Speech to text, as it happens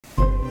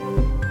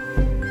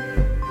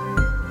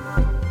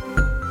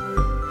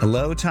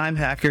Hello, time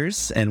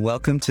hackers, and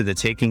welcome to the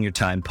Taking Your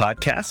Time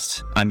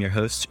podcast. I'm your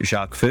host,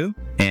 Jacques Fu,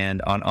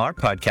 and on our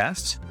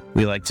podcast,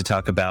 we like to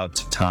talk about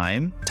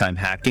time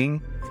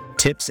hacking,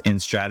 tips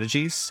and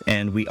strategies,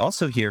 and we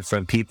also hear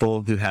from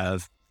people who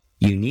have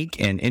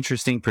unique and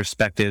interesting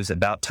perspectives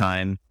about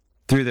time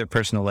through their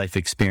personal life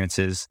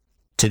experiences.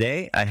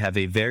 Today, I have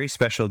a very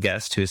special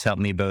guest who has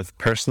helped me both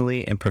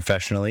personally and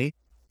professionally.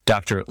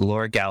 Dr.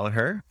 Laura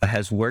Gallagher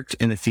has worked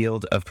in the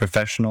field of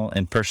professional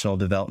and personal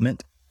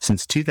development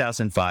since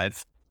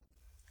 2005.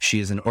 She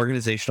is an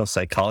organizational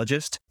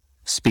psychologist,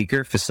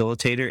 speaker,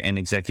 facilitator, and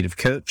executive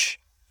coach.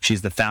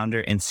 She's the founder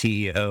and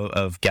CEO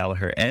of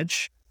Gallagher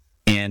Edge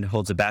and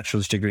holds a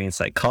bachelor's degree in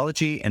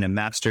psychology and a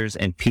master's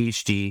and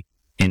PhD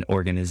in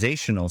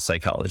organizational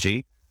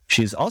psychology.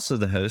 She's also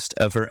the host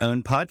of her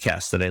own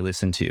podcast that I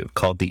listen to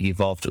called The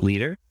Evolved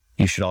Leader.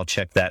 You should all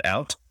check that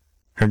out.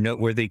 Her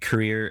noteworthy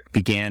career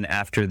began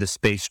after the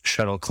Space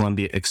Shuttle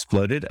Columbia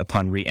exploded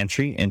upon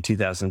re-entry in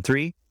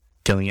 2003.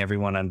 Killing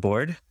everyone on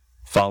board.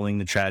 Following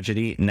the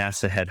tragedy,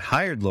 NASA had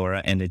hired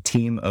Laura and a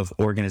team of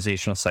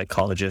organizational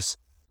psychologists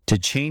to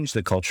change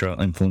the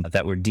cultural influence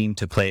that were deemed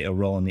to play a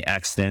role in the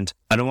accident.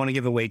 I don't want to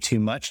give away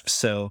too much,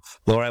 so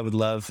Laura, I would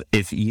love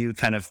if you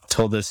kind of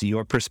told us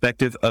your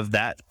perspective of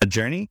that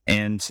journey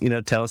and,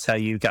 tell us how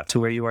you got to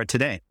where you are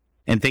today.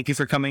 And thank you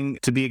for coming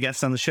to be a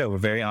guest on the show. We're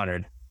very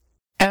honored.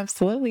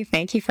 Absolutely.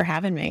 Thank you for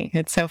having me.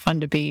 It's so fun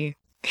to be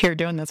here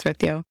doing this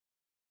with you.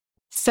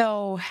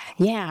 So,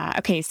 yeah.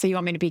 Okay. So you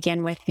want me to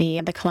begin with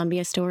the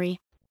Columbia story?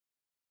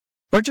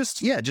 Or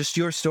just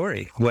your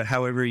story,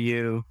 however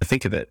you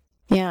think of it.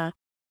 Yeah.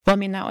 Well,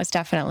 that was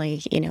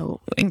definitely,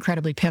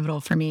 incredibly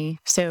pivotal for me.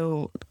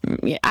 So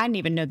I didn't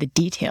even know the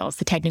details,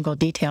 the technical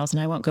details,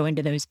 and I won't go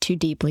into those too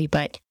deeply.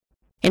 But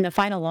in the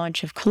final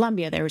launch of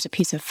Columbia, there was a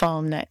piece of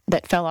foam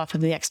that fell off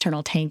of the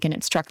external tank and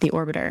it struck the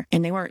orbiter.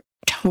 And they weren't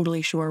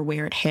totally sure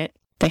where it hit.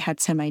 They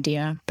had some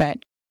idea, but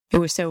it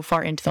was so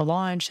far into the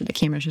launch that the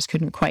cameras just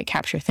couldn't quite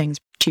capture things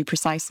too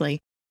precisely.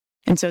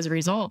 And so as a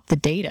result, the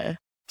data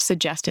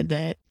suggested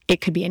that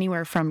it could be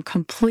anywhere from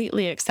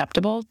completely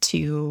acceptable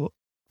to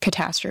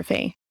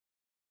catastrophe.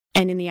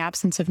 And in the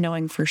absence of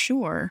knowing for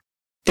sure,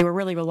 they were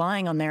really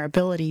relying on their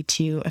ability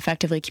to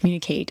effectively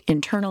communicate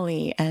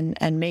internally and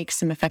make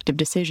some effective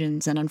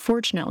decisions. And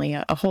unfortunately,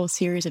 a whole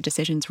series of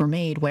decisions were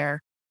made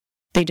where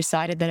they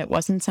decided that it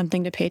wasn't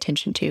something to pay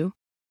attention to.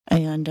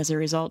 And as a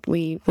result,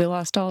 we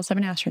lost all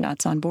 7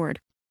 astronauts on board.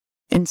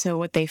 And so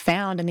what they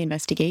found in the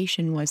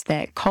investigation was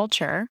that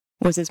culture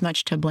was as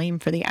much to blame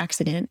for the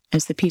accident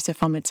as the piece of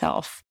foam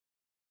itself,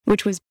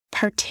 which was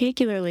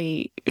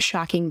particularly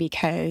shocking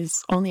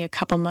because only a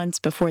couple months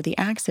before the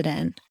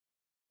accident,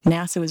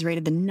 NASA was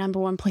rated the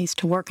 #1 place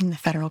to work in the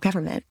federal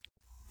government.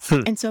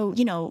 And so,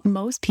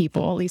 most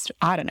people, at least,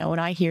 I don't know, when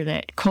I hear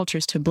that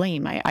culture's to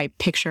blame, I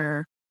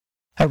picture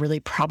a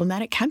really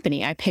problematic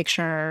company. I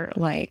picture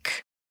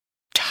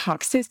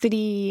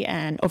toxicity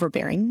and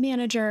overbearing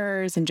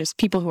managers and just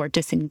people who are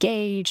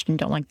disengaged and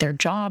don't like their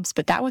jobs,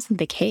 but that wasn't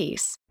the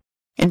case.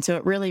 And so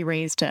it really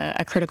raised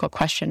a critical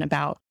question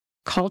about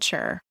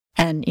culture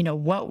and,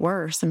 what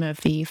were some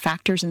of the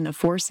factors and the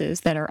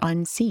forces that are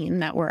unseen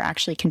that were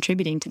actually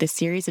contributing to this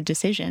series of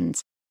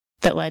decisions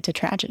that led to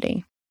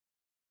tragedy.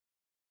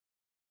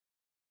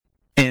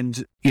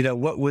 And,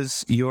 what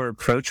was your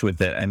approach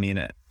with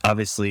it?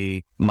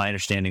 Obviously, my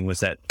understanding was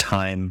that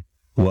time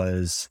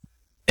was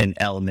an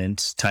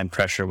element, time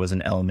pressure was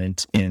an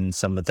element in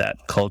some of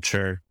that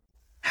culture.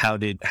 How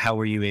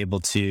were you able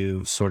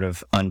to sort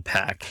of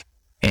unpack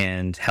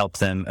and help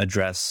them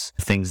address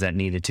things that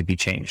needed to be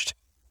changed?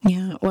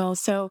 Yeah, well,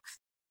 so,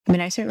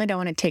 I certainly don't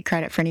want to take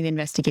credit for any of the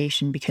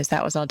investigation because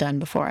that was all done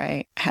before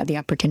I had the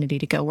opportunity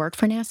to go work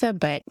for NASA.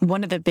 But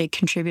one of the big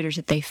contributors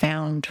that they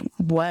found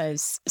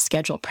was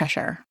schedule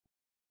pressure.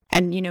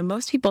 And,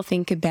 most people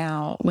think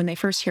about when they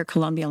first hear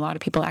Columbia, a lot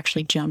of people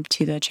actually jump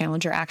to the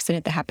Challenger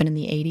accident that happened in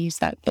the 80s.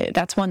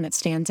 That's one that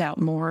stands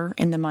out more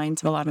in the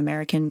minds of a lot of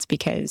Americans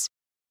because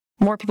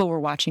more people were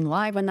watching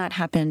live when that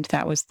happened.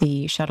 That was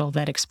the shuttle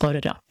that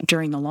exploded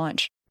during the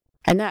launch.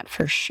 And that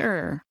for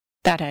sure,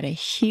 that had a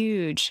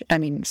huge,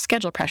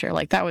 schedule pressure.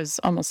 That was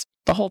almost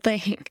the whole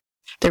thing.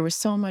 There was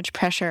so much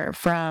pressure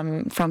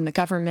from the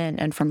government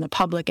and from the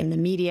public and the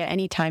media.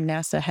 Anytime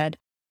NASA had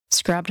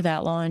scrubbed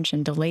that launch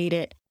and delayed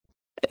it,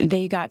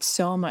 they got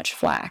so much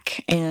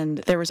flack. And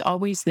there was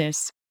always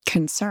this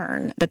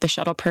concern that the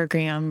shuttle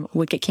program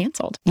would get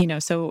canceled.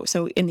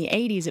 So in the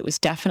 80s, it was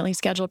definitely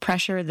schedule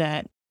pressure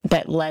that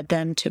led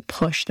them to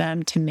push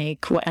them to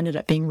make what ended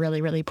up being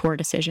really, really poor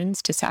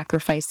decisions to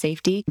sacrifice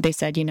safety. They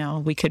said,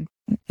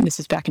 this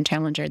is back in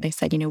Challenger, they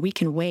said, we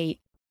can wait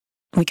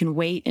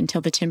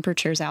until the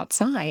temperatures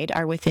outside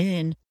are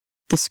within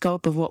the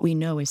scope of what we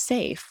know is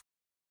safe.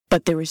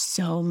 But there was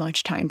so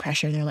much time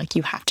pressure. They're like,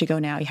 you have to go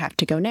now, you have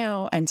to go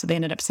now. And so they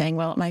ended up saying,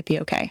 well, it might be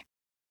okay.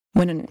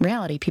 When in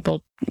reality,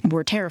 people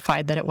were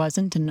terrified that it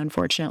wasn't, and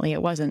unfortunately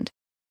it wasn't.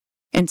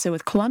 And so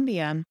with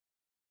Columbia,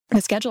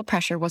 the schedule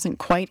pressure wasn't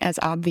quite as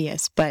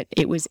obvious, but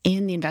it was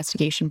in the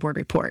investigation board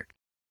report.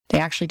 They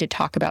actually did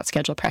talk about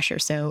schedule pressure.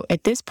 So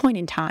at this point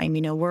in time,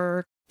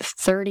 we're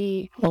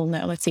 20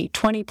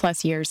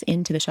 plus years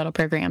into the shuttle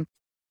program.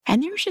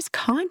 And there was just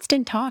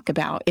constant talk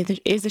about,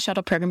 is the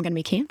shuttle program going to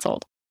be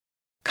canceled?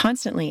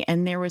 Constantly.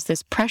 And there was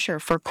this pressure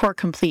for Core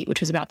Complete, which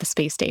was about the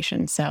space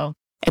station. So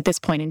at this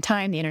point in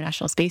time, the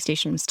International Space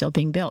Station was still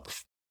being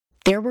built.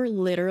 There were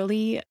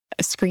literally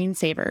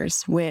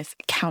screensavers with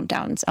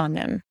countdowns on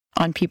them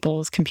on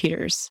people's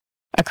computers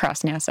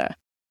across NASA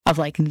of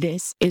like,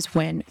 this is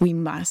when we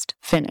must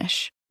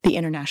finish the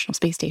International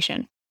Space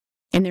Station.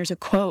 And there's a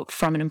quote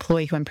from an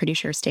employee who I'm pretty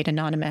sure stayed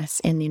anonymous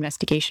in the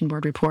investigation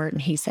board report.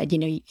 And he said,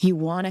 you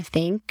want to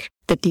think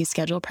that these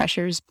schedule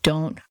pressures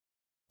don't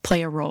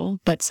play a role,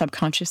 but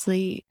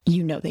subconsciously,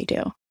 they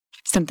do.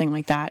 Something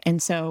like that.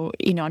 And so,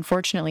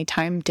 unfortunately,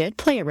 time did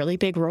play a really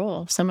big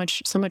role. So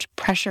much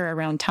pressure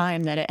around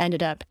time that it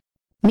ended up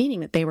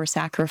meaning that they were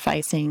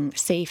sacrificing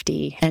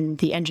safety and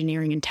the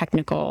engineering and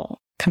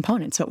technical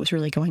components. What was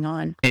really going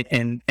on.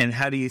 And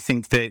how do you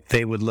think that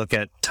they would look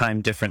at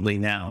time differently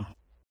now?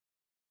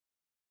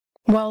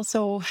 Well,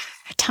 so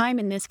time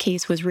in this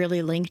case was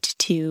really linked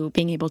to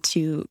being able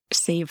to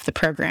save the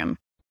program.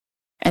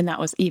 And that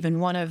was even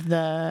one of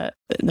the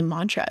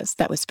mantras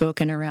that was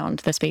spoken around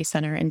the Space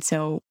Center. And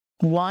so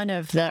one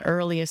of the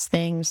earliest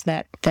things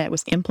that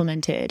was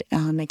implemented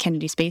at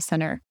Kennedy Space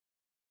Center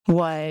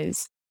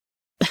was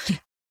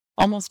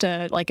almost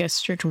a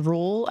strict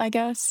rule, I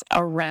guess,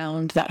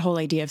 around that whole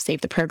idea of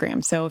save the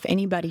program. So if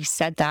anybody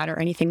said that or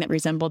anything that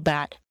resembled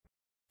that,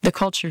 the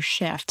culture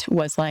shift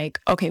was like,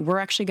 okay, we're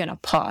actually going to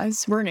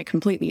pause. We're going to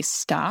completely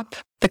stop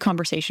the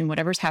conversation,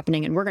 whatever's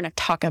happening, and we're going to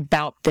talk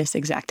about this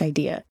exact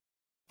idea.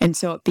 And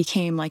so it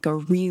became like a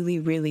really,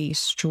 really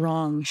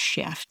strong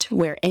shift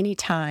where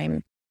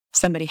anytime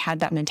somebody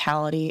had that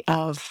mentality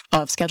of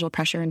schedule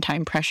pressure and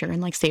time pressure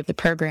and like save the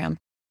program,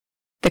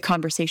 the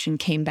conversation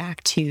came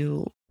back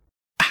to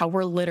how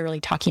we're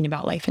literally talking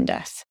about life and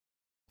death.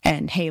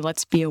 And hey,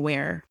 let's be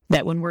aware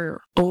that when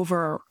we're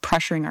over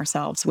pressuring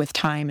ourselves with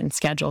time and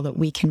schedule, that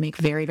we can make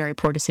very, very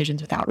poor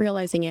decisions without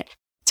realizing it.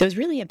 So it's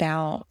really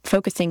about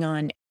focusing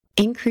on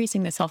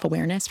increasing the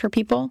self-awareness for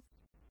people,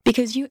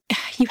 because you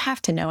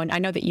have to know, and I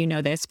know that you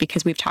know this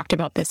because we've talked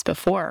about this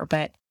before,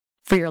 but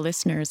for your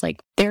listeners, like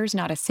there's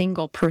not a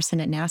single person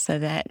at NASA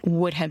that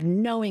would have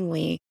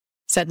knowingly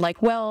said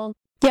like, well,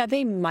 yeah,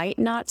 they might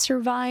not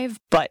survive,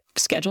 but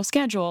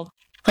schedule.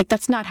 Like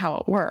that's not how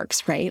it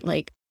works, right?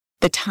 Like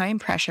the time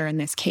pressure in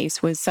this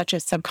case was such a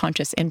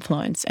subconscious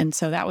influence. And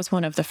so that was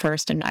one of the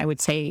first, and I would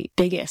say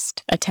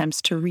biggest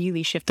attempts to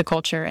really shift the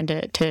culture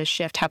and to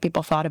shift how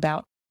people thought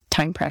about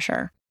time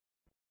pressure.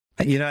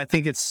 I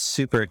think it's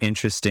super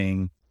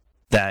interesting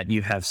that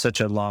you have such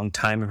a long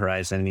time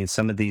horizon. I mean,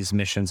 some of these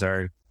missions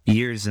are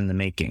years in the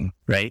making,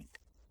 right?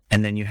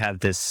 And then you have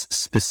this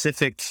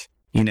specific,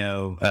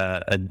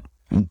 a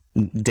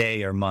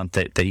day or month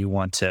that you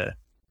want to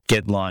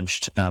get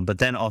launched. But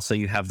then also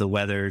you have the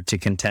weather to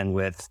contend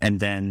with. And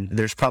then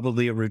there's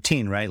probably a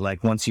routine, right?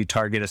 Like once you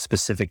target a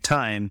specific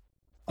time,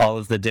 all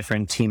of the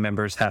different team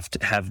members have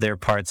to have their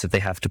parts that they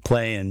have to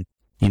play. And,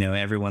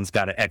 everyone's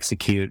got to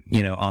execute,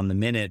 on the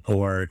minute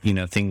or,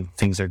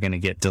 things are going to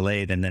get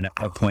delayed. And then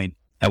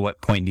at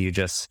what point do you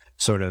just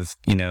sort of,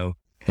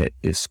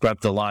 scrub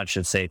the launch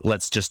and say,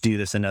 let's just do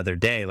this another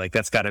day? Like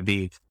that's got to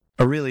be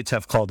a really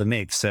tough call to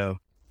make. So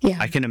yeah.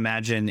 I can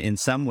imagine in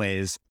some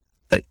ways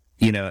that,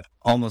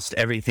 almost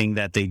everything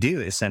that they do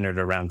is centered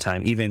around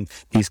time, even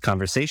these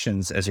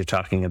conversations as you're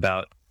talking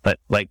about. But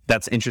like,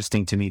 that's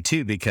interesting to me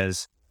too,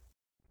 because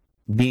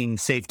being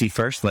safety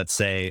first, let's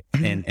say,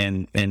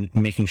 and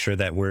making sure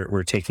that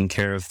we're taking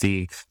care of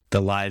the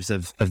lives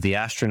of the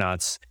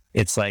astronauts.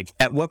 It's like,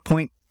 at what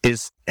point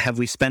have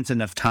we spent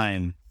enough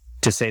time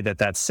to say that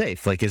that's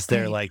safe? Like, is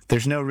there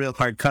there's no real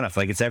hard cutoff.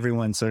 Like it's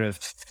everyone's sort of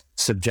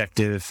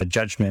subjective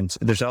judgment.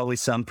 There's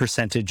always some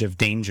percentage of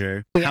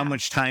danger. Yeah. How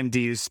much time do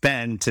you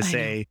spend to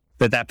say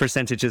that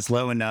percentage is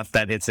low enough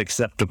that it's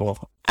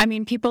acceptable? I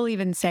mean, people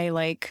even say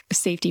like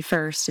safety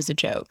first is a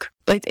joke.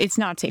 It's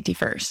not safety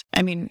first.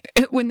 I mean,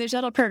 when the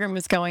shuttle program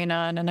was going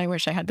on, and I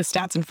wish I had the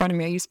stats in front of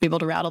me, I used to be able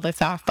to rattle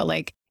this off, but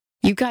like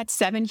you got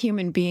 7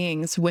 human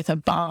beings with a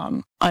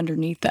bomb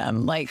underneath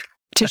them, like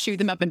to shoot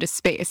them up into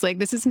space. Like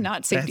this is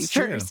not safety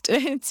first.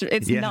 It's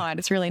not.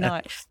 It's really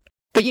not.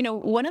 But,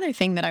 one other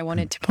thing that I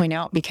wanted to point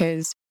out,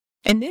 because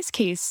in this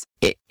case,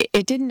 it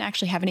didn't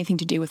actually have anything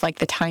to do with like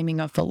the timing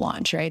of the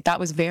launch, right? That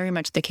was very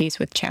much the case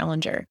with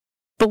Challenger.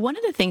 But one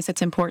of the things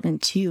that's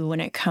important too, when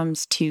it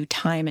comes to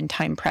time and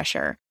time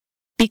pressure,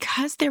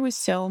 because there was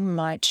so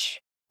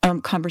much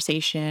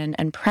conversation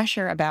and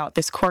pressure about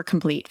this Core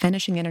Complete,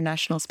 finishing the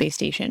International Space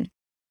Station,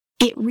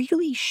 it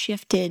really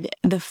shifted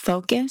the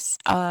focus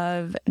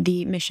of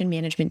the mission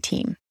management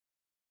team.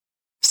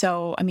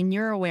 So, I mean,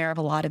 you're aware of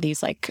a lot of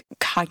these like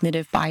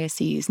cognitive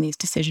biases and these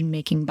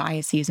decision-making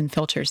biases and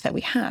filters that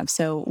we have.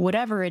 So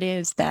whatever it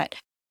is that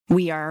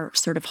we are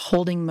sort of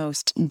holding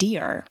most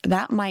dear,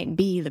 that might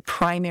be the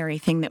primary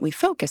thing that we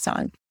focus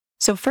on.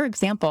 So for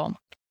example,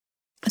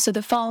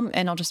 the foam,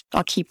 and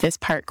I'll keep this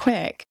part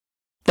quick.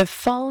 The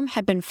foam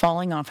had been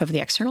falling off of the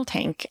external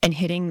tank and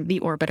hitting the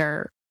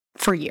orbiter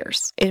for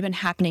years. It had been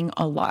happening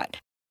a lot.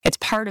 It's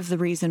part of the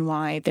reason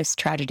why this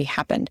tragedy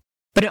happened.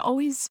 But it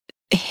always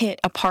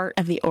hit a part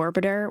of the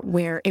orbiter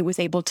where it was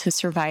able to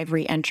survive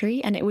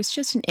re-entry, and it was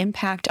just an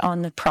impact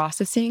on the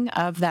processing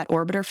of that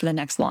orbiter for the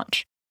next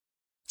launch.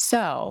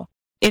 So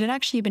it had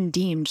actually been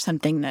deemed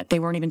something that they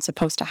weren't even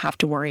supposed to have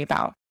to worry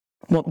about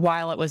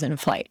while it was in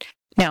flight.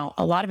 Now,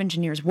 a lot of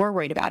engineers were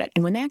worried about it.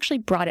 And when they actually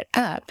brought it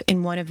up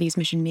in one of these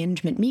mission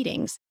management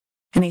meetings,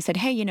 and they said,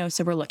 hey,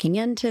 so we're looking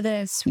into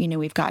this,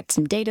 we've got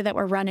some data that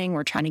we're running.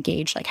 We're trying to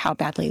gauge like how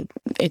badly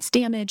it's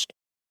damaged.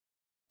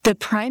 The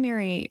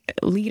primary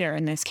leader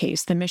in this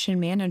case, the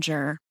mission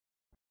manager,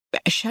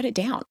 shut it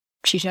down.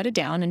 She shut it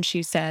down and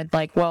she said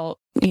like, well,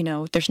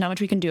 there's not much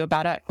we can do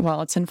about it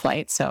while it's in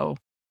flight. So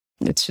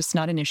it's just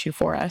not an issue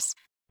for us.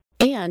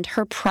 And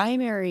her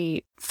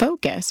primary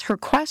focus, her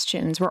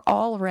questions were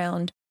all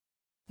around,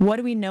 what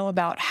do we know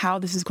about how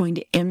this is going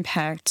to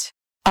impact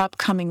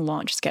upcoming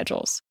launch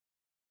schedules?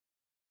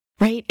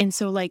 Right? And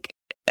so like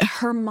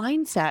her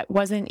mindset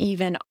wasn't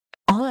even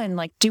on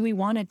like, do we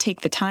want to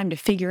take the time to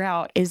figure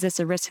out, is this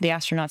a risk to the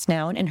astronauts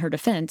now? And in her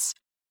defense,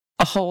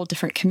 a whole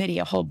different committee,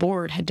 a whole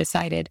board had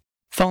decided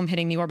foam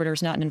hitting the orbiter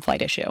is not an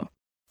in-flight issue.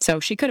 So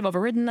she could have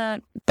overridden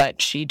that,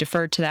 but she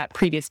deferred to that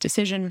previous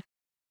decision,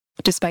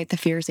 despite the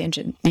fears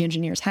the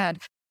engineers had.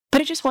 But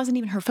it just wasn't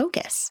even her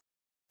focus.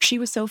 She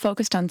was so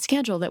focused on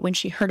schedule that when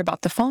she heard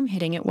about the foam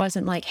hitting, it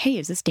wasn't like, hey,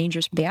 is this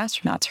dangerous for the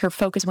astronauts? Her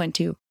focus went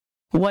to,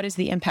 what is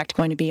the impact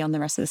going to be on the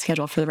rest of the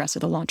schedule for the rest of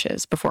the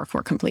launches before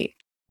we're complete?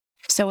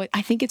 So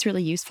I think it's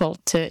really useful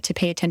to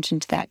pay attention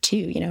to that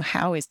too.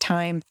 How is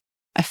time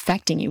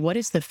affecting you? What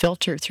is the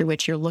filter through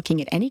which you're looking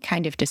at any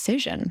kind of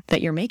decision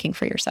that you're making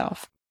for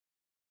yourself?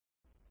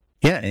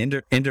 Yeah,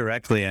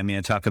 indirectly,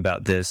 I talk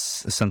about this,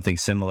 something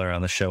similar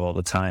on the show all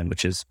the time,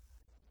 which is,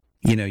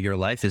 your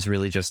life is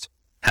really just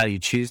how you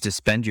choose to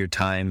spend your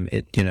time.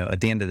 At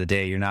the end of the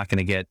day, you're not going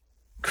to get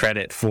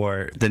credit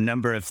for the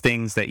number of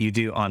things that you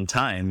do on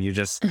time. You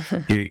just,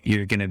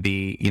 you're going to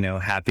be,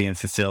 happy and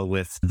fulfilled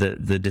with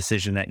the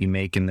decision that you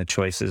make and the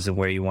choices of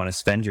where you want to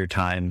spend your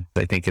time.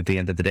 I think at the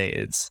end of the day,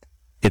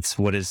 it's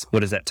what does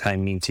that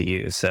time mean to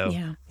you? So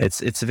yeah.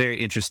 It's a very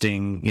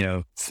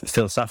interesting,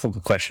 philosophical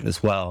question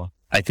as well.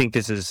 I think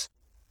this is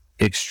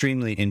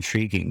extremely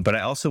intriguing, but I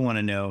also want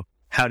to know,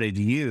 how did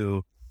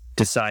you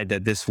decide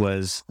that this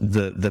was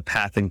the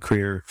path and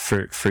career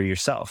for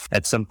yourself?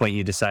 At some point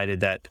you decided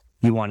that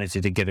you wanted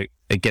to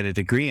get a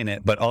degree in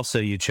it, but also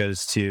you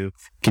chose to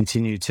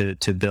continue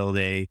to build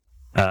a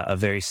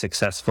very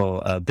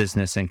successful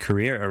business and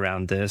career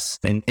around this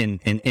and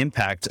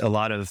impact a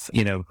lot of,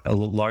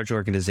 large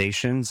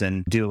organizations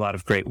and do a lot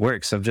of great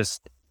work. So I'm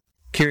just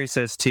curious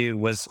as to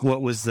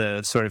what was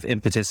the sort of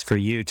impetus for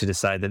you to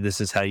decide that this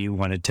is how you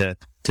wanted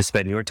to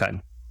spend your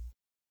time?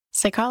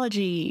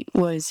 Psychology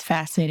was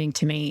fascinating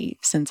to me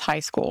since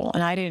high school,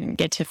 and I didn't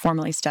get to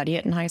formally study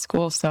it in high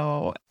school,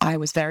 so I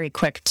was very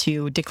quick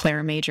to declare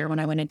a major when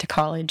I went into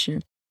college,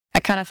 and I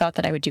kind of thought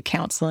that I would do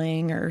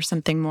counseling or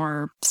something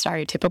more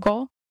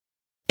stereotypical.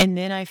 And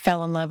then I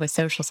fell in love with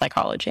social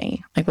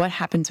psychology. Like, what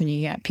happens when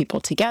you get people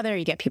together,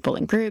 you get people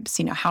in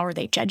groups, how are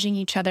they judging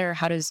each other?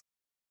 How does,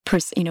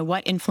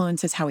 what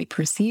influences how we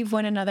perceive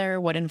one another?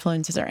 What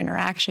influences our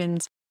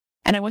interactions?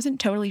 And I wasn't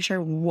totally sure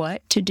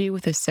what to do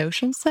with a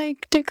social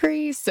psych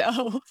degree.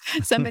 So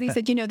somebody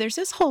said, there's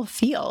this whole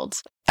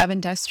field of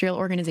industrial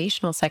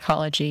organizational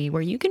psychology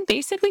where you can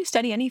basically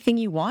study anything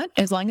you want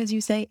as long as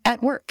you say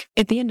at work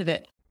at the end of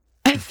it.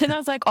 And I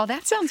was like, oh,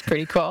 that sounds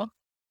pretty cool.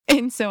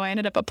 And so I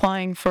ended up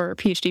applying for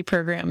PhD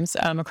programs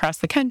across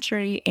the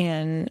country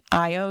in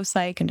IO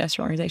psych,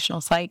 industrial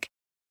organizational psych.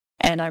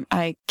 And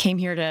I came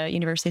here to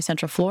University of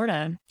Central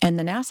Florida, and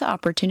the NASA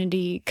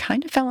opportunity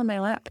kind of fell in my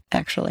lap,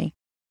 actually.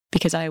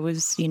 Because I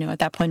was, at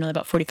that point, only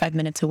about 45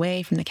 minutes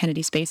away from the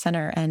Kennedy Space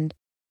Center, and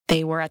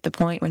they were at the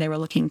point where they were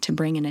looking to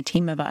bring in a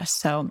team of us.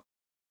 So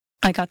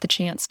I got the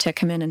chance to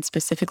come in and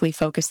specifically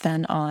focus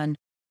then on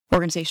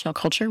organizational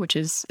culture, which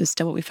is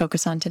still what we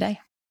focus on today.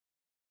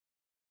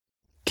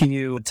 Can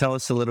you tell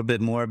us a little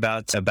bit more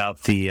about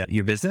the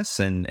your business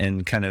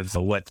and kind of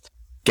what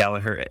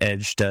Gallagher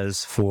Edge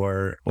does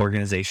for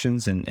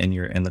organizations and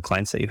the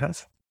clients that you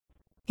have?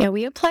 Yeah,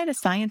 we apply the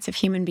science of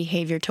human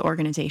behavior to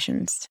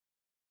organizations.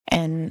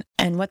 And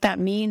what that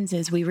means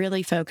is we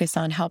really focus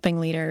on helping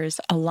leaders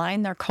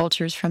align their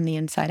cultures from the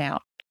inside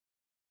out.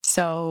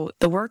 So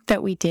the work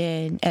that we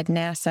did at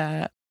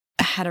NASA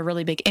had a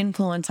really big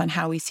influence on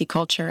how we see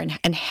culture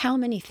and how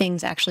many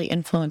things actually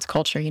influence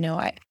culture.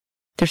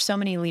 There's so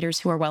many leaders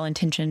who are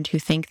well-intentioned who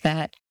think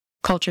that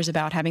culture is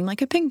about having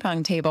like a ping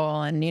pong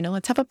table and,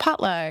 let's have a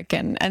potluck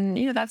and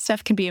that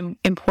stuff can be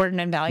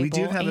important and valuable.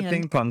 We do have a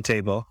ping pong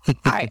table.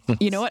 I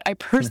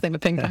personally have a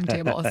ping pong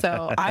table,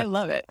 so I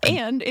love it.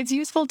 And it's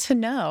useful to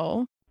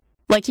know,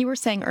 like you were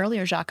saying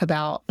earlier, Jacques,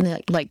 about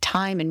like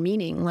time and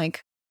meaning,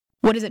 like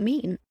what does it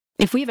mean?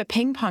 If we have a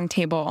ping pong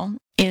table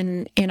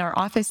in our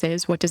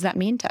offices, what does that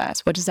mean to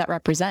us? What does that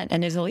represent?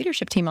 And is the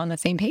leadership team on the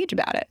same page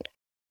about it?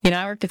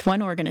 I worked with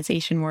one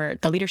organization where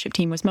the leadership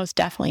team was most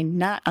definitely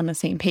not on the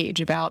same page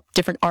about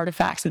different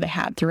artifacts that they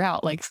had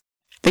throughout, like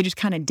They just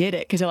kind of did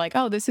it because they're like,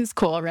 oh, this is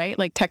cool, right?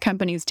 Like tech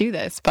companies do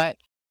this. But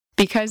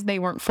because they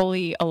weren't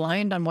fully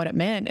aligned on what it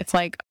meant, it's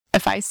like,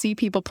 if I see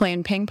people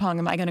playing ping pong,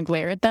 am I going to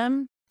glare at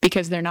them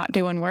because they're not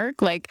doing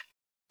work? Like,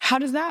 how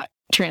does that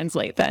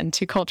translate then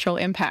to cultural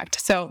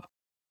impact? So,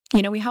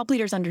 we help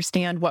leaders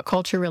understand what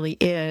culture really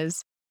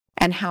is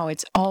and how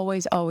it's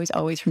always, always,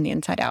 always from the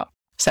inside out.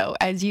 So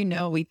as you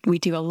know, we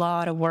do a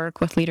lot of work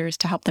with leaders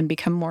to help them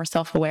become more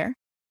self-aware,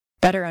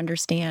 better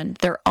understand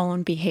their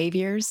own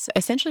behaviors,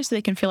 essentially so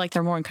they can feel like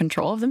they're more in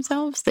control of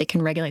themselves. They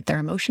can regulate their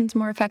emotions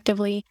more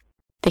effectively.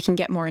 They can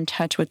get more in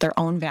touch with their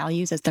own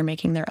values as they're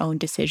making their own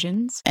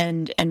decisions.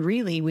 And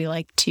really, we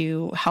like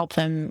to help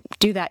them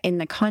do that in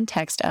the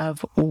context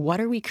of,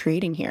 what are we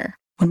creating here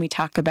when we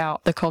talk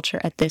about the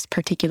culture at this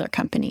particular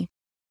company?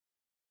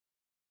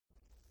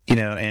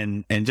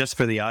 And just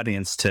for the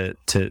audience to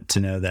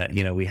know that,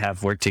 we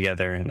have worked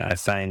together, and I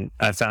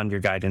found your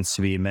guidance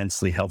to be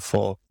immensely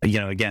helpful,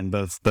 again,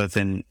 both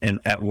in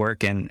at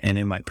work and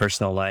in my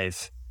personal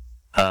life.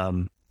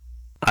 I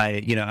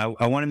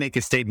want to make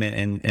a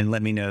statement and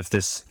let me know if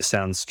this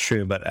sounds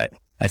true, but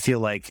I feel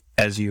like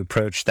as you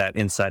approach that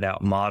inside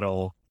out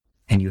model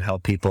and you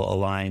help people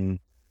align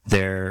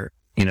their,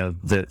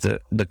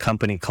 the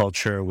company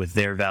culture with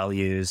their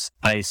values,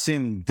 I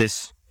assume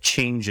this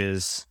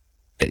changes,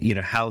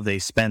 how they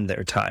spend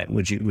their time.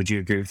 Would you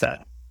agree with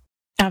that?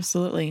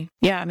 Absolutely.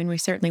 Yeah. I mean, we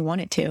certainly want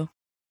it to.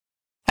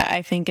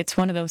 I think it's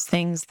one of those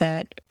things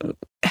that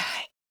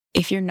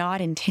if you're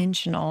not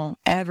intentional,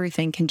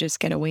 everything can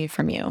just get away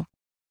from you.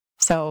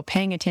 So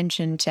paying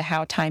attention to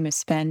how time is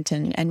spent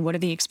and what are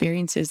the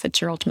experiences that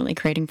you're ultimately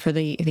creating for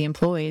the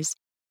employees,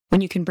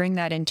 when you can bring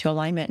that into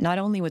alignment, not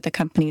only with the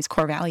company's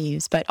core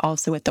values, but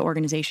also with the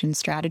organization's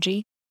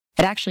strategy,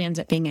 it actually ends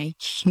up being a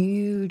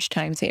huge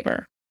time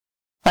saver.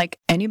 Like,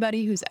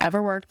 anybody who's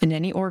ever worked in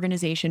any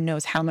organization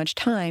knows how much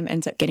time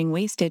ends up getting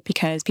wasted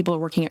because people are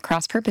working at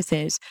cross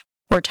purposes,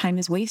 or time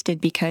is wasted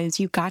because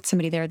you've got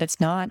somebody there that's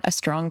not a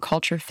strong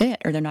culture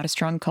fit, or they're not a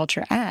strong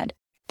culture add.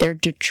 They're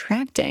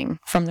detracting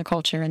from the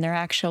culture, and they're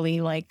actually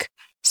like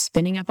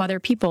spinning up other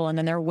people, and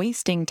then they're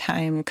wasting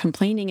time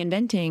complaining and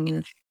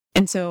venting.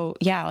 And so,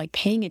 yeah, like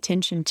paying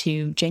attention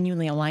to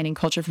genuinely aligning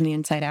culture from the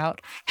inside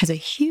out has a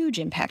huge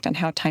impact on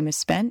how time is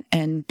spent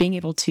and being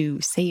able to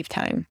save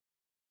time.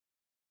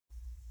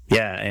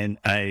 Yeah. And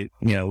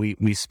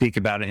we speak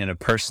about it in a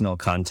personal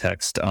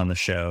context on the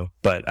show,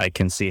 but I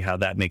can see how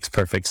that makes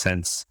perfect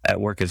sense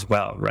at work as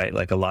well, right?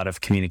 Like a lot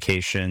of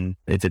communication,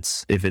 if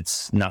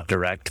it's not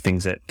direct,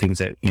 things that,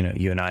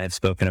 you and I have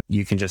spoken of,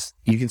 you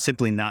can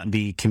simply not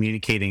be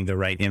communicating the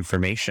right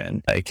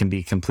information. It can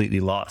be completely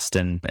lost.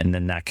 And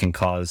then that can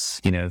cause,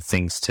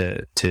 things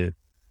to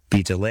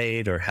be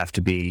delayed or have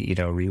to be,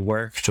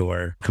 reworked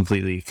or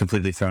completely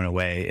thrown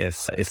away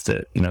if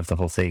the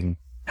whole thing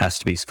has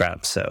to be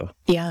scrapped. So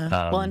yeah.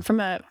 Well, and from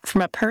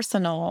a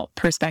personal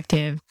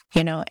perspective,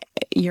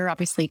 you're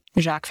obviously,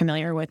 Jacques,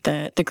 familiar with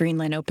the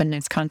Greenland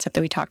openness concept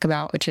that we talk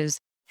about, which is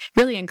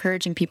really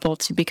encouraging people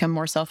to become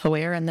more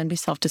self-aware and then be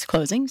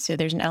self-disclosing. So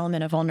there's an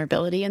element of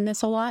vulnerability in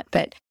this a lot,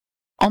 but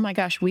oh my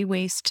gosh, we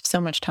waste so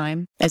much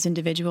time as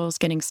individuals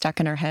getting stuck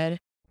in our head,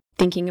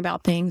 thinking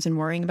about things and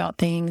worrying about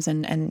things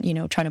and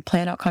trying to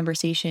plan out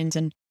conversations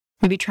and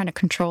maybe trying to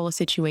control a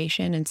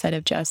situation instead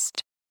of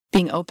just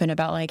being open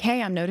about like,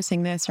 hey, I'm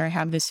noticing this, or I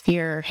have this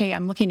fear, or hey,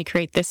 I'm looking to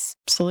create this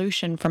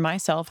solution for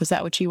myself. Is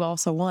that what you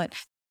also want?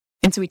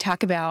 And so we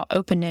talk about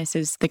openness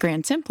as the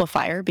grand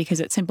simplifier because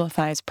it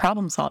simplifies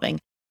problem solving,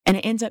 and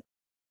it ends up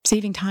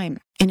saving time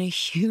in a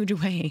huge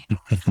way.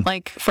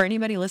 Like, for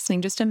anybody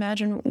listening, just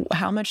imagine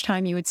how much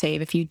time you would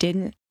save if you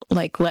didn't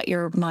like let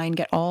your mind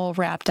get all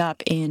wrapped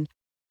up in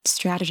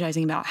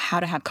strategizing about how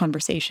to have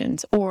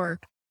conversations,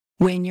 or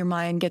when your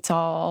mind gets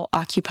all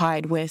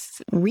occupied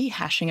with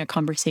rehashing a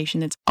conversation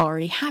that's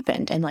already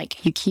happened, and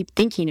like you keep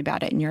thinking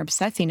about it and you're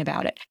obsessing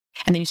about it.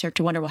 And then you start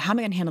to wonder, well, how am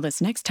I going to handle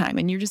this next time?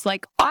 And you're just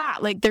like,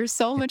 like there's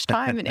so much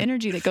time and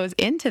energy that goes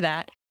into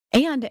that,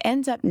 and it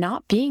ends up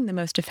not being the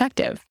most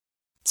effective.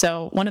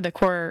 So one of the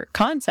core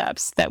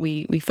concepts that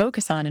we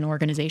focus on in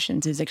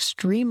organizations is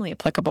extremely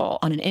applicable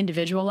on an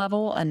individual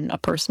level and a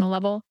personal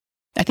level.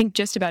 I think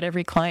just about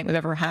every client we've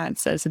ever had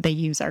says that they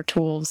use our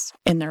tools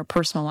in their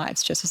personal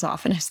lives just as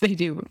often as they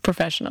do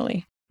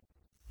professionally.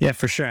 Yeah,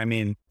 for sure. I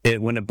mean,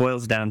 when it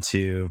boils down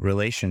to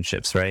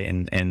relationships, right?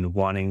 And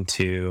wanting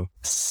to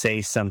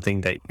say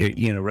something that,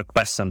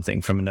 request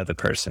something from another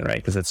person,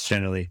 right? Because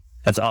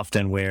that's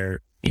often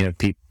where,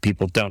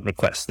 people don't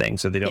request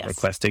things, or they don't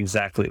request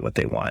exactly what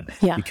they want.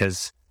 Yeah.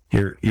 Because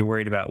you're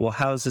worried about, well,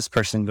 how is this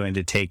person going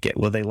to take it?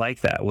 Will they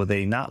like that? Will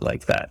they not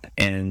like that?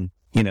 And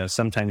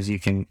sometimes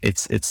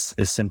it's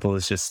as simple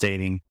as just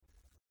stating,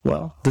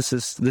 well, this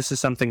is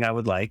something I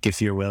would like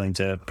if you're willing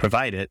to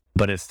provide it.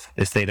 But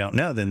if they don't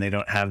know, then they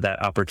don't have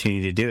that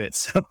opportunity to do it.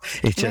 So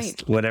it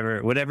just,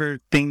 whatever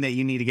thing that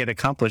you need to get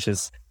accomplished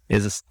is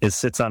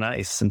sits on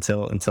ice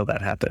until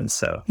that happens.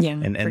 So, yeah,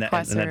 and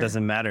that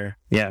doesn't matter.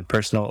 Yeah.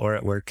 Personal or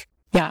at work.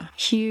 Yeah.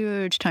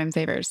 Huge time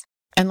savers.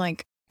 And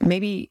like,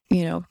 maybe,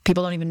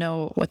 people don't even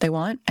know what they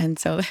want. And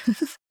so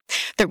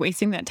they're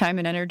wasting that time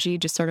and energy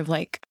just sort of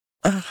like,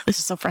 ugh, this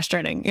is so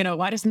frustrating.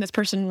 Why doesn't this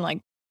person why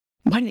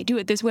do they do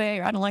it this way?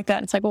 Or I don't like that.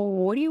 And it's like, well,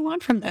 what do you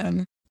want from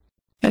them?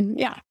 And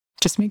yeah,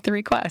 just make the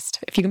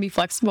request. If you can be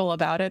flexible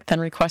about it, then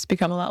requests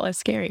become a lot less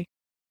scary.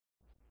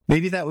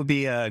 Maybe that would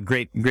be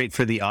great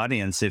for the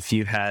audience if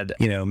you had,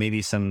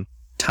 maybe some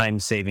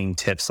time-saving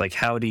tips, like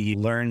how do you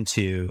learn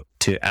to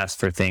ask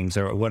for things,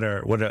 or what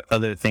are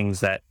other things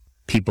that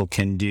people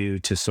can do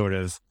to sort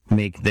of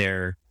make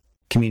their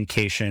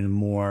communication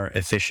more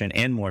efficient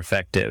and more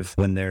effective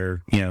when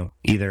they're,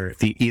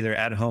 either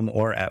at home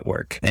or at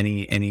work?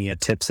 Any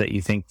tips that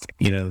you think,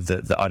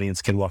 the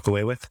audience can walk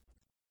away with?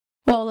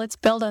 Well, let's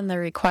build on the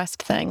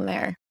request thing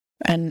there,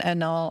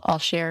 and I'll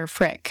share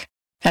Frick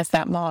as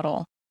that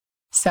model.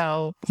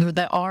 So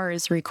the R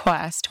is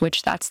request,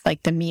 which that's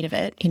like the meat of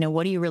it.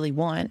 What do you really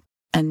want?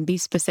 And be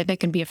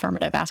specific and be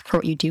affirmative. Ask for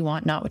what you do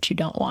want, not what you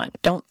don't want.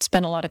 Don't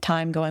spend a lot of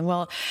time going,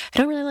 well, I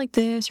don't really like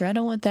this, or I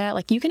don't want that.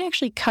 Like, you can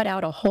actually cut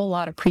out a whole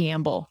lot of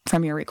preamble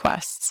from your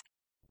requests.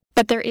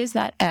 But there is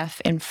that F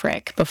in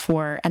Frick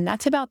before, and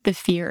that's about the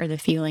fear or the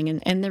feeling.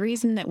 And the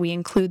reason that we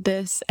include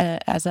this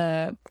as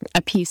a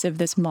piece of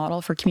this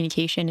model for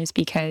communication is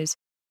because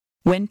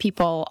when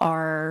people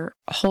are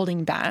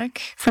holding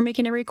back from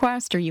making a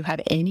request, or you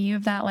have any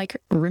of that like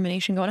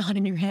rumination going on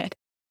in your head,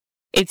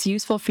 it's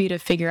useful for you to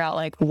figure out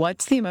like,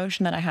 what's the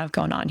emotion that I have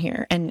going on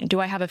here? And do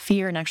I have a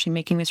fear in actually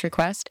making this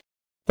request?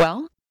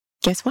 Well,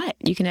 guess what?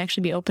 You can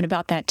actually be open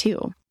about that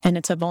too. And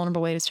it's a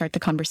vulnerable way to start the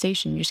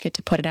conversation. You just get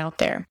to put it out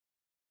there.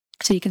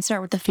 So you can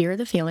start with the fear or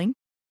the feeling,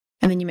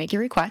 and then you make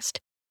your request.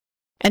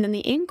 And then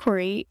the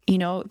inquiry,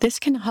 this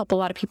can help a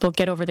lot of people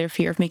get over their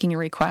fear of making a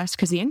request,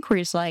 because the inquiry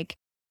is like,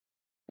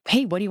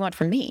 hey, what do you want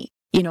from me?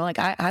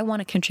 I want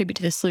to contribute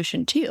to the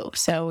solution too.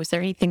 So is there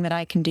anything that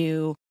I can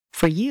do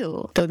for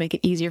you that would make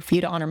it easier for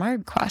you to honor my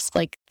request?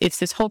 Like, it's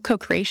this whole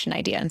co-creation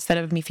idea, instead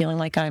of me feeling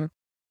like I'm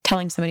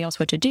telling somebody else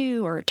what to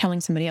do, or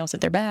telling somebody else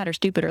that they're bad or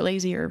stupid or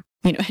lazy, or,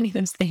 any of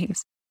those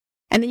things.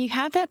 And then you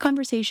have that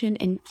conversation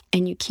and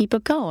you keep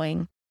it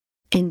going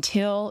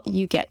until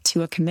you get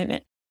to a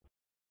commitment.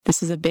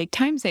 This is a big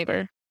time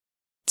saver.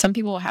 Some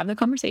people will have the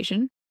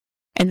conversation,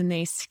 and then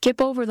they skip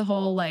over the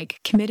whole like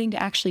committing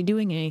to actually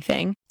doing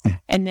anything.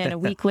 And then a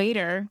week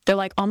later, they're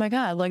like, oh my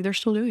God, like they're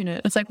still doing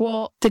it. It's like,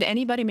 well, did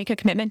anybody make a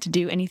commitment to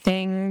do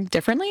anything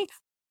differently?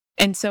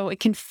 And so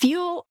it can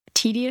feel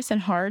tedious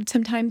and hard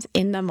sometimes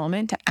in the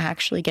moment to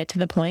actually get to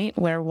the point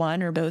where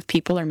one or both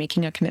people are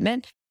making a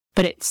commitment,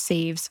 but it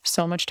saves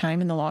so much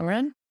time in the long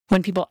run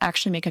when people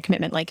actually make a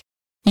commitment. Like,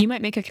 you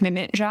might make a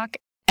commitment, Jacques,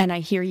 and I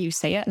hear you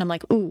say it, and I'm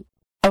like, oh,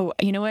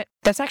 you know what?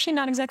 That's actually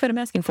not exactly what I'm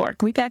asking for.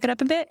 Can we back it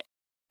up a bit?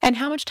 And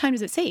how much time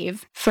does it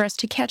save for us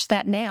to catch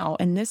that now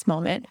in this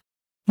moment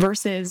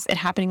versus it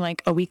happening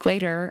like a week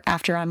later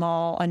after I'm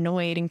all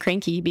annoyed and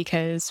cranky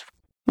because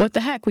what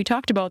the heck? We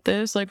talked about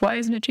this. Like, why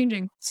isn't it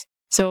changing?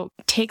 So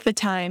take the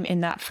time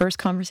in that first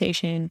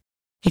conversation,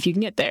 if you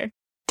can get there,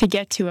 to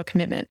get to a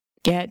commitment.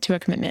 Get to a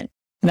commitment.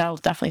 That'll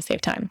definitely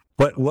save time.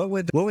 What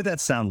would that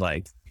sound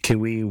like? Can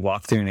we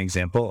walk through an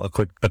example, a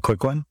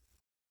quick one?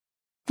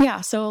 Yeah.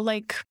 So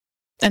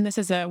and this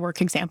is a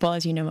work example.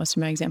 As you know, most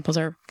of my examples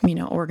are,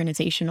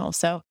 organizational.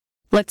 So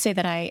let's say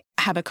that I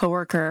have a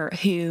coworker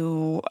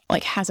who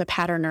has a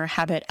pattern or a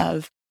habit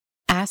of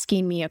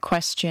asking me a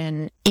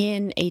question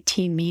in a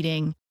team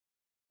meeting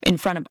in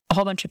front of a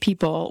whole bunch of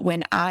people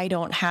when I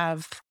don't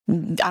have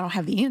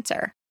the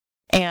answer.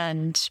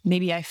 And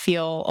maybe I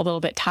feel a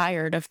little bit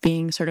tired of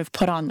being sort of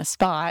put on the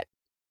spot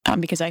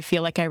because I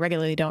feel like I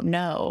regularly don't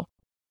know.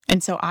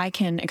 And so I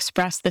can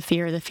express the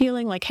fear, the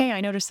feeling like, hey,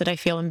 I noticed that I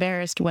feel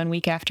embarrassed when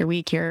week after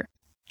week you're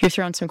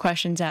throwing some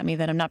questions at me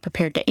that I'm not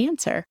prepared to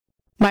answer.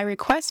 My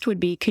request would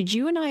be, could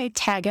you and I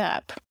tag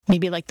up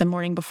maybe the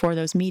morning before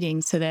those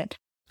meetings so that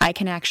I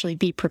can actually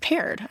be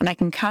prepared and I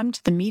can come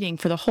to the meeting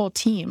for the whole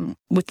team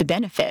with the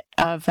benefit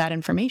of that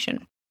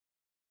information.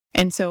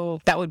 And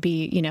so that would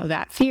be,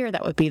 that fear,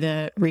 that would be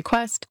the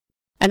request.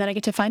 And then I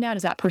get to find out,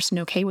 is that person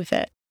okay with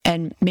it?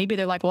 And maybe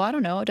they're like, well, I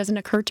don't know. It doesn't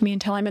occur to me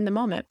until I'm in the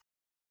moment.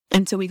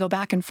 And so we go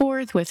back and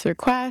forth with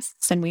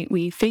requests and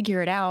we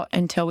figure it out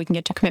until we can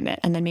get to commitment.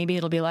 And then maybe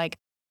it'll be like,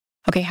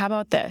 okay, how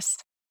about this?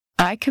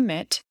 I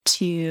commit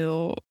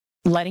to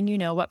letting you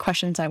know what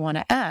questions I want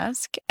to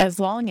ask as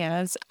long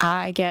as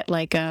I get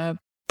a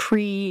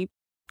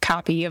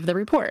pre-copy of the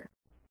report.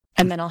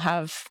 And then I'll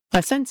have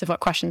a sense of what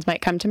questions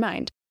might come to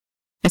mind.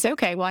 I say,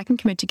 okay, well, I can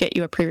commit to get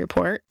you a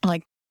pre-report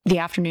the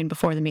afternoon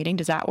before the meeting.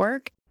 Does that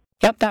work?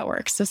 Yep, that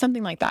works. So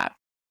something like that.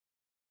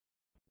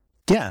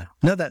 Yeah,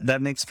 no,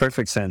 that makes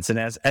perfect sense. And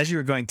as you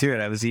were going through it,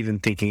 I was even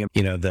thinking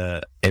of,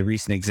 a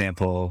recent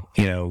example,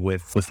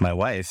 with my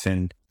wife.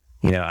 And,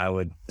 I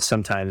would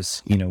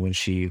sometimes, when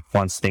she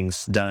wants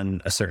things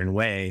done a certain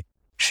way,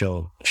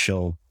 she'll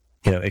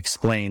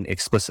explain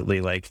explicitly,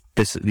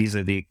 this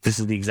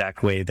is the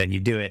exact way that you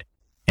do it.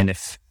 And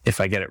if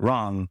I get it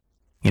wrong,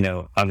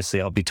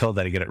 obviously I'll be told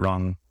that I get it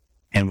wrong.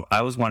 And I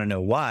always want to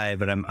know why,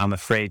 but I'm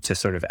afraid to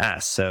sort of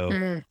ask.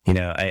 So,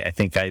 I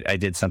think I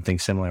did something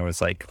similar. It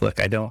was look,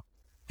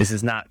 this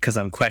is not because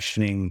I'm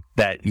questioning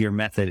that your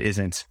method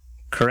isn't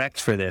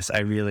correct for this,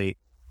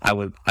 I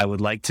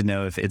would like to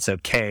know if it's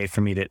okay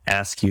for me to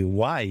ask you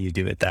why you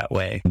do it that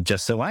way,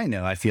 just so I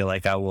know. I feel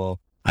like I will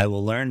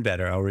learn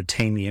better. I'll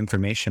retain the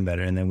information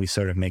better. And then we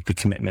sort of make the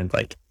commitment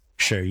like,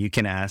 sure, you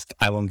can ask.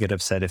 I won't get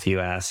upset if you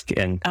ask.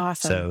 And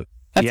awesome. So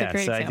that's a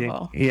great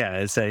example.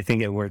 I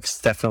think it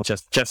works definitely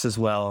just as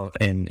well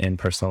in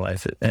personal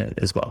life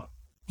as well.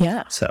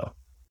 Yeah. So,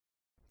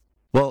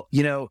 well,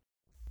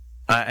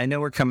 I know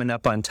we're coming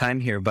up on time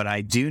here, but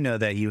I do know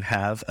that you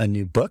have a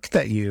new book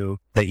that you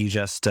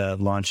just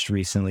launched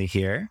recently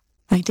here.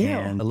 I do.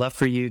 And I'd love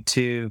for you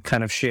to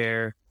kind of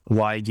share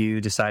why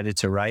you decided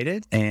to write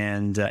it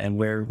and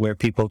where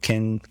people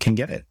can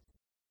get it.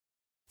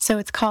 So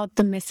it's called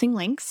The Missing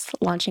Links,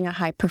 Launching a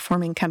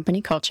High-Performing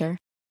Company Culture.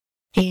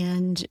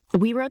 And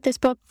we wrote this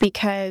book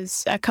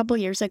because a couple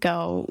years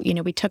ago,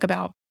 we took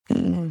about,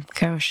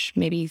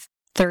 maybe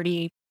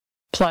 30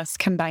 plus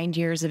combined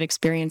years of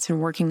experience in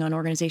working on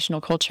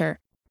organizational culture.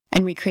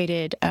 And we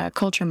created a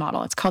culture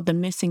model. It's called the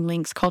Missing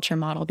Links Culture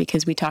Model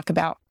because we talk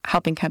about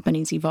helping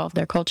companies evolve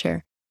their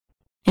culture.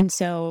 And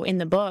so in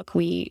the book,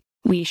 we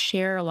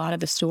share a lot of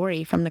the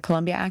story from the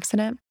Columbia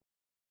accident,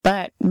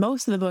 but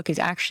most of the book is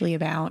actually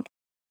about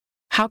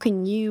how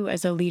can you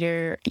as a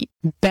leader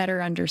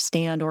better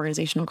understand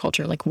organizational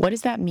culture? Like, what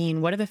does that mean?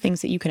 What are the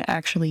things that you can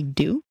actually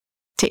do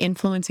to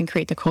influence and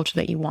create the culture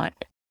that you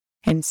want?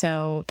 And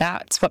so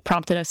that's what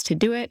prompted us to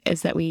do it,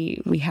 is that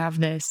we have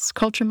this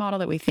culture model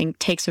that we think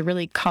takes a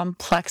really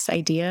complex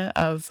idea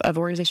of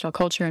organizational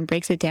culture and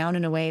breaks it down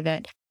in a way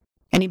that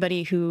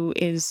anybody who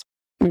is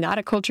not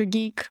a culture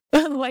geek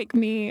like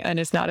me and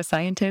is not a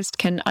scientist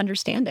can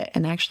understand it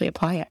and actually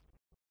apply it.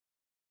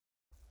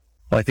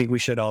 Well, I think we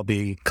should all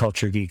be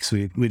culture geeks.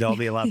 We'd all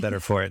be a lot better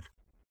for it.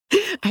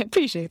 I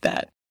appreciate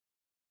that.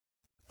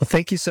 Well,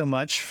 thank you so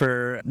much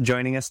for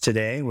joining us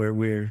today.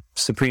 We're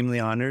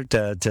supremely honored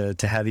to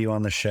have you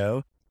on the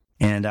show.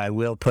 And I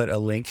will put a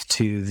link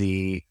to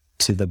the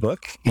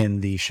book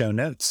in the show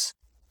notes,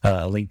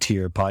 a link to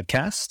your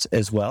podcast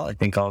as well. I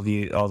think all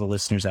the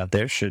listeners out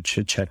there should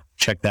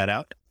check that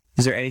out.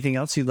 Is there anything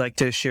else you'd like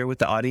to share with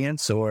the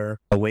audience or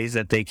ways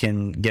that they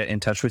can get in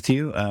touch with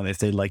you if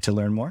they'd like to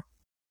learn more?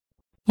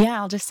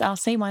 Yeah, I'll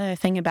say one other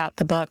thing about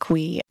the book.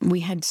 We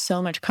had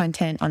so much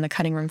content on the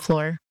cutting room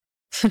floor,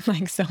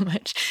 like so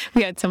much.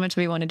 We had so much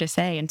we wanted to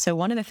say. And so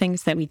one of the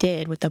things that we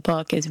did with the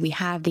book is we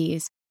have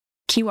these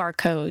QR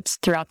codes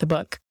throughout the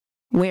book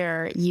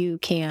where you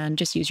can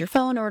just use your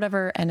phone or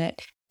whatever, and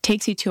it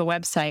takes you to a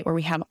website where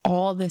we have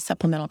all this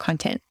supplemental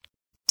content.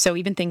 So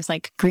even things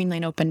like Green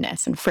Lane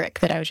Openness and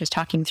Frick that I was just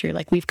talking through,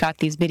 like we've got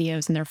these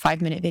videos and they're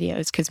 5-minute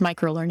videos because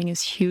micro-learning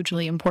is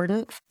hugely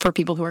important for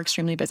people who are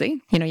extremely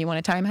busy. You want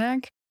a time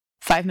hack,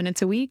 5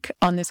 minutes a week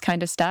on this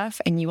kind of stuff,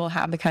 and you will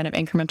have the kind of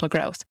incremental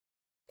growth.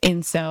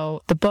 And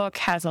so the book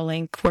has a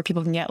link where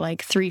people can get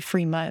like 3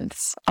 free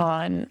months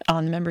on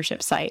the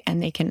membership site,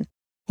 and they can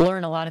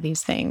learn a lot of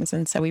these things.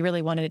 And so we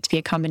really wanted it to be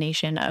a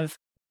combination of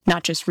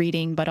not just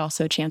reading, but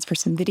also a chance for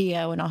some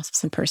video and also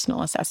some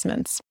personal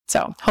assessments.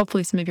 So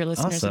hopefully some of your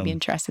listeners would be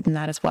interested in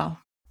that as well.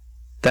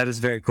 That is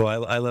very cool.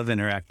 I love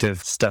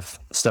interactive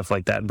stuff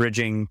like that,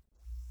 bridging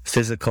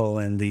physical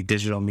and the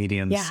digital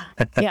mediums.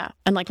 Yeah.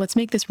 And like, let's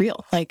make this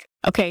real. Like,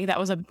 okay, that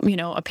was a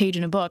page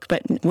in a book,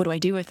 but what do I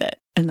do with it?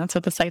 And that's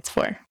what the site's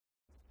for.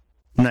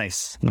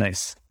 Nice.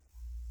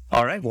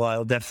 All right. Well,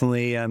 I'll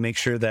definitely make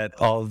sure that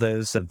all of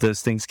those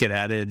things get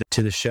added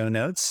to the show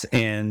notes.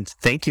 And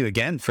thank you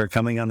again for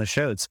coming on the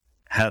show. It's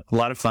had a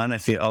lot of fun. I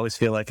always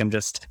feel like I'm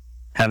just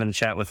having a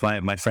chat with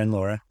my friend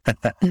Laura.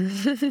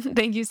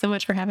 Thank you so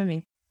much for having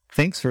me.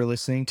 Thanks for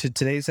listening to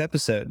today's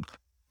episode.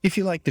 If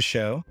you like the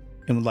show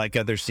and would like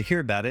others to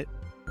hear about it,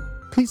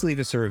 please leave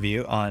us a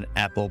review on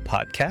Apple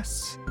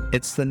Podcasts.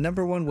 It's the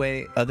 #1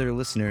 way other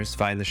listeners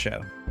find the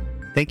show.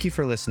 Thank you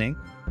for listening.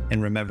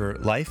 And remember,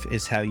 life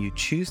is how you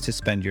choose to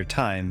spend your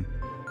time.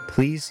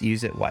 Please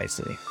use it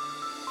wisely.